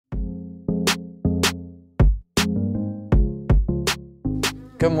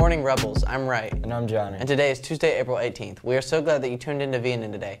Good morning, Rebels. I'm Ray. And I'm Johnny. And today is Tuesday, April 18th. We are so glad that you tuned into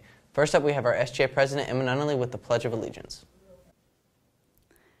VNN today. First up, we have our SGA President, Emma Nunnally, with the Pledge of Allegiance.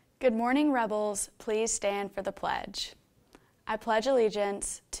 Good morning, Rebels. Please stand for the pledge. I pledge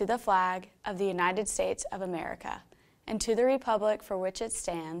allegiance to the flag of the United States of America and to the republic for which it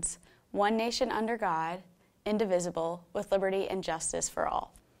stands, one nation under God, indivisible, with liberty and justice for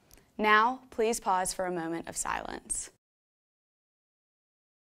all. Now, please pause for a moment of silence.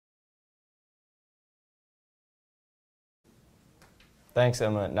 Thanks,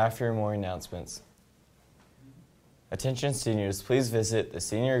 Emma. Now for your morning announcements. Attention seniors, please visit the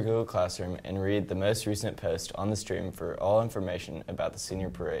Senior Google Classroom and read the most recent post on the stream for all information about the Senior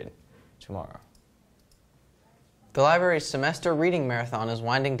Parade tomorrow. The library's semester reading marathon is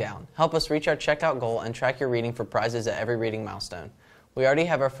winding down. Help us reach our checkout goal and track your reading for prizes at every reading milestone. We already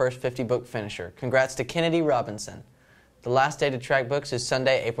have our first 50-book finisher. Congrats to Kennedy Robinson. The last day to track books is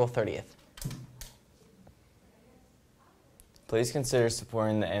Sunday, April 30th. Please consider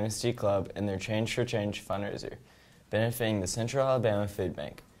supporting the Amnesty Club and their Change for Change fundraiser, benefiting the Central Alabama Food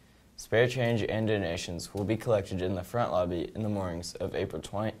Bank. Spare change and donations will be collected in the front lobby in the mornings of April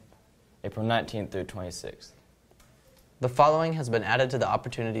 19th through 26th. The following has been added to the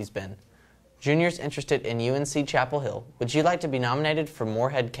opportunities bin. Juniors interested in UNC Chapel Hill, would you like to be nominated for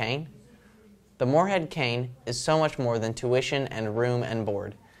Moorhead Cane? The Moorhead Cane is so much more than tuition and room and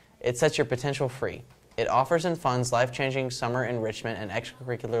board. It sets your potential free. It offers and funds life-changing summer enrichment and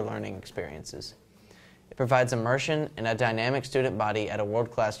extracurricular learning experiences. It provides immersion in a dynamic student body at a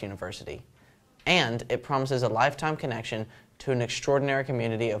world-class university. And it promises a lifetime connection to an extraordinary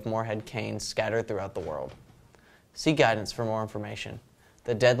community of Moorhead Canes scattered throughout the world. See guidance for more information.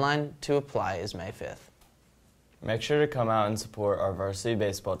 The deadline to apply is May 5th. Make sure to come out and support our varsity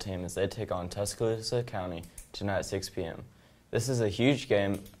baseball team as they take on Tuscaloosa County tonight at 6 p.m. This is a huge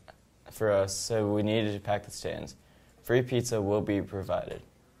game for us, so we needed to pack the stands. Free pizza will be provided.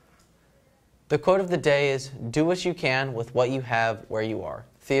 The quote of the day is, "Do what you can with what you have where you are."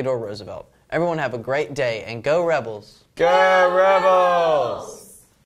 Theodore Roosevelt. Everyone have a great day and go Rebels! Go Rebels!